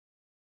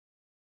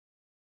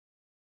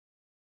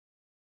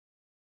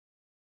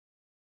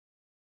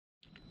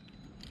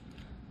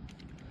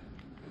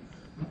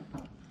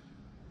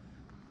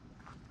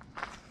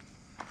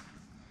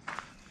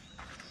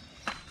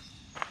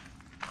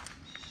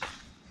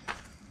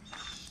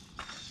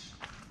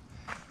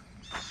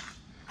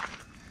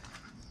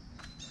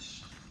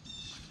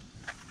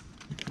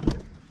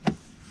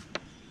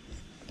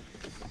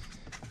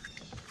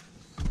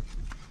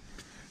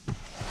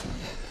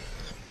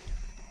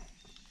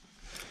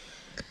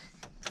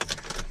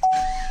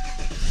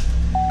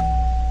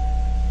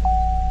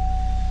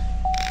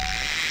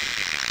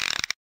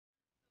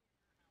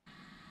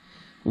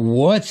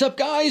What's up,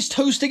 guys?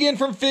 Toast again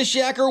from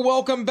Fishyaker.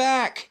 Welcome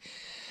back.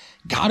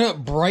 Got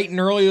up bright and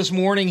early this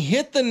morning,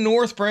 hit the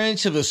north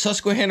branch of the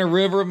Susquehanna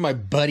River with my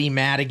buddy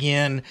Matt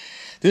again.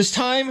 This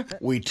time,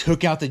 we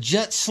took out the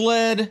jet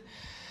sled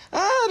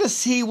to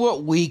see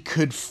what we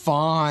could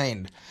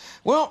find.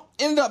 Well,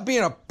 ended up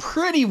being a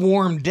pretty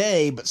warm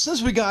day, but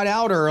since we got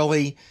out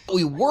early,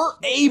 we were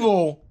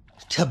able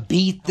to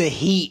beat the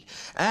heat.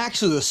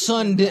 Actually, the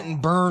sun didn't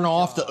burn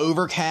off the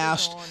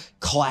overcast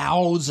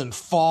clouds and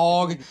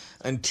fog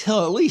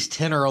until at least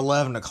 10 or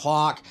 11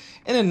 o'clock,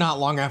 and then not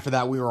long after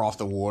that, we were off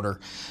the water.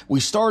 We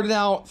started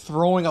out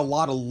throwing a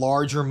lot of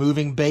larger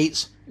moving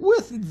baits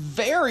with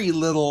very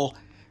little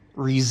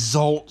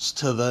results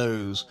to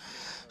those.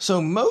 So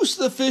most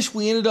of the fish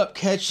we ended up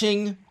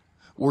catching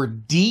were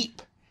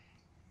deep,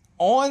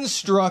 on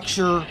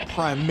structure,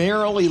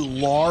 primarily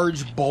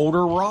large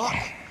boulder rock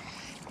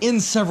in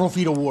several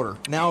feet of water.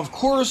 Now, of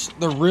course,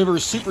 the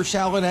river's super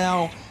shallow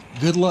now.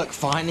 Good luck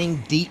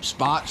finding deep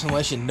spots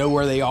unless you know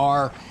where they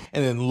are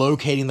and then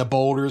locating the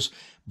boulders.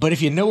 But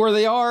if you know where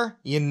they are,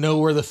 you know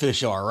where the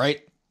fish are, right?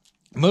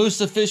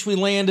 Most of the fish we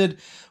landed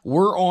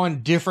were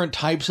on different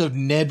types of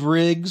Ned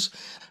rigs,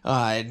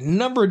 a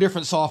number of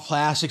different soft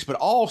plastics, but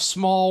all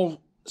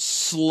small,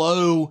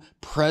 slow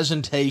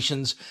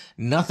presentations.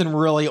 Nothing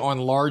really on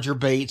larger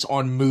baits,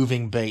 on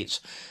moving baits.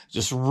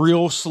 Just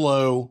real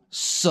slow,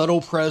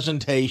 subtle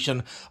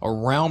presentation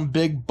around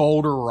big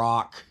boulder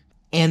rock.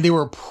 And they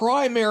were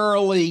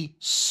primarily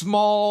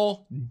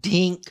small,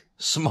 dink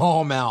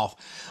smallmouth.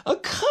 A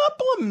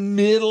couple of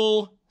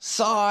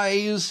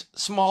middle-size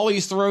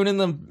smallies thrown in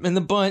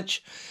the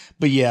bunch.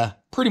 But yeah,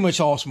 pretty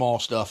much all small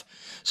stuff.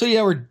 So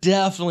yeah, we're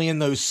definitely in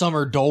those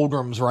summer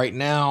doldrums right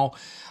now.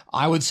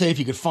 I would say if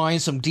you could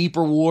find some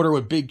deeper water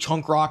with big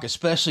chunk rock,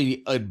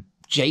 especially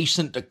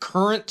adjacent to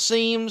current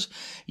seams,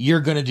 you're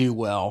going to do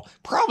well.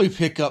 Probably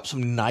pick up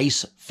some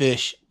nice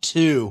fish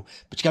too,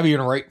 but you got to be in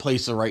the right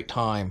place at the right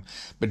time.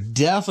 But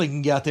definitely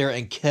can get out there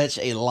and catch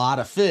a lot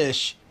of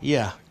fish.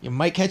 Yeah, you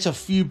might catch a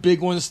few big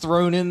ones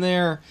thrown in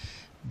there,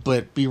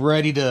 but be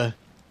ready to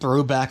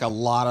throw back a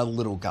lot of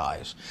little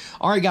guys.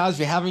 All right, guys, if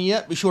you haven't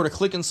yet, be sure to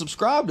click and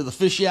subscribe to the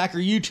Fishyaker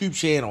YouTube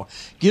channel.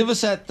 Give us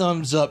that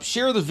thumbs up,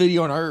 share the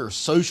video on our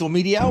social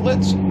media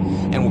outlets,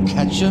 and we'll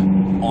catch you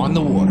on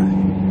the water.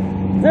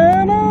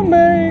 Damn on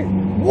me!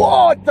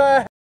 What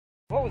the?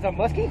 What was that,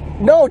 muskie?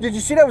 No, did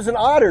you see that was an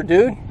otter,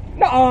 dude?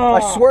 No! I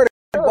swear to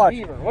God.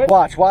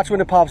 Watch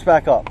when it pops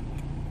back up.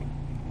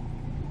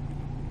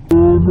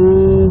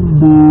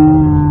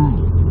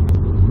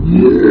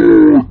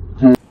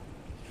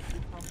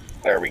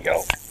 There we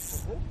go.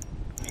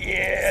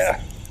 Yeah.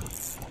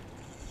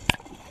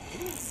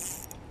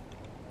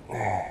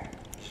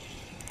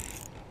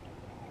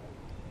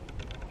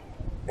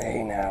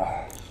 Hey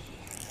now.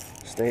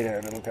 Stay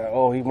there, little guy.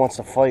 Oh, he wants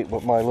to fight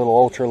with my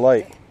little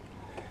ultralight.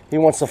 He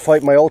wants to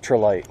fight my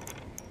ultralight.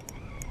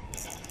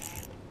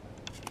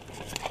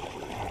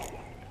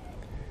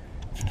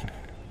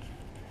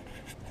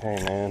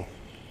 Hey, man.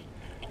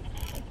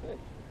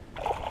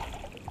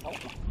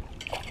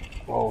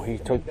 Oh, he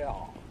took...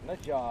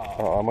 Nice job.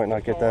 Oh, I might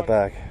not get that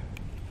back.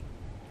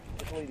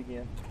 Let's lead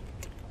again.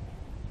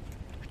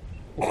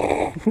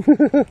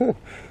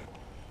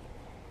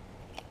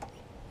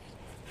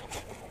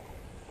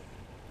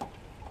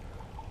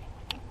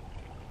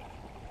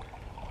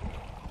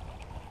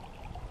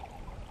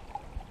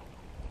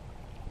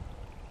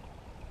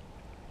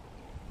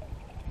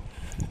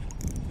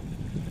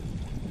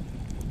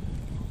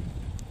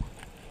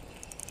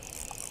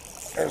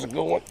 There's a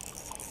good one.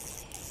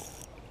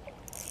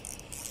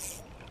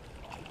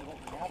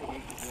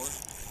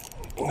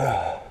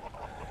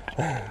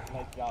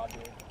 Nice job,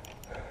 dude.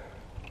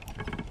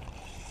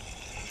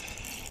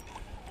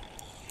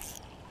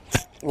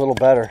 A little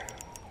better.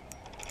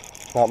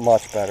 Not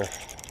much better.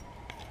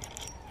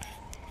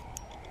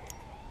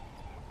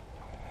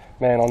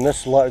 Man, on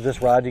this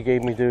rod you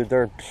gave me, dude,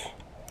 they're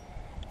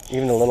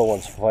even the little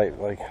ones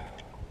fight like.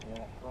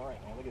 Yeah, all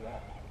right, man. Look at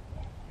that.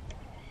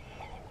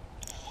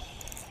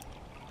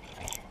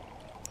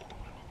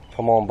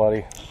 Come on,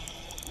 buddy.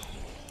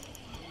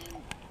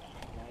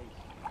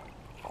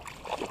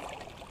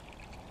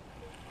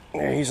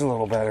 Yeah, he's a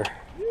little better.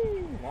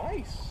 Woo,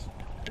 nice.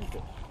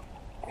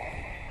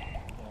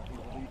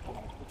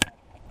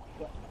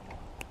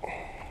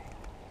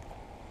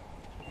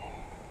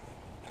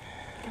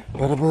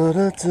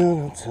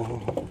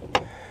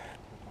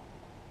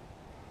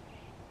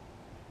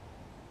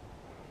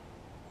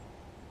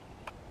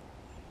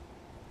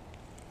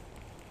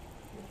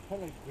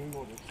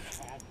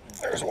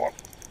 There's one.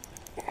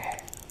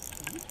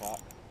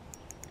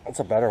 That's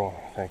a better one,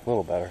 I think. A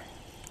little better.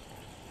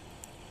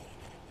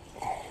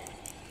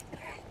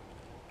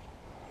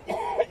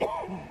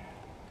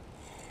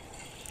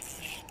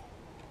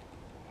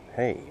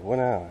 Hey, what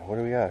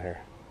do we got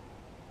here?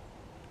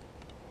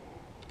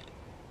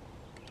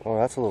 Oh,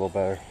 that's a little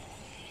better.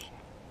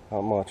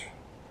 Not much.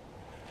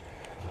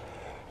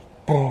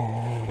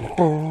 Boom,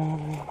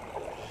 boom,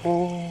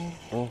 boom,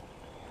 boom.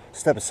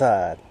 Step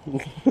aside. I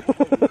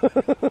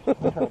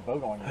had a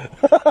boat on you.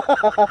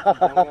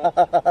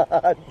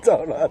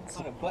 Donuts.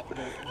 On a butt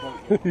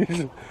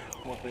boat.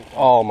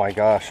 Oh my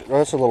gosh,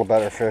 that's a little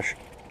better fish.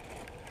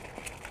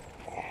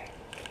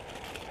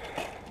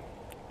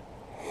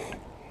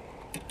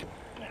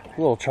 A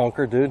little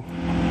chunker, dude.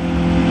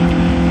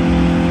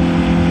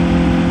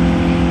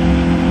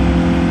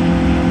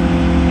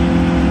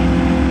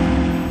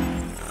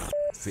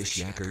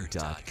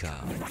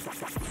 Fishyaker.com,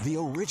 the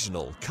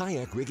original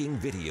kayak rigging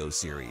video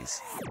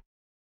series.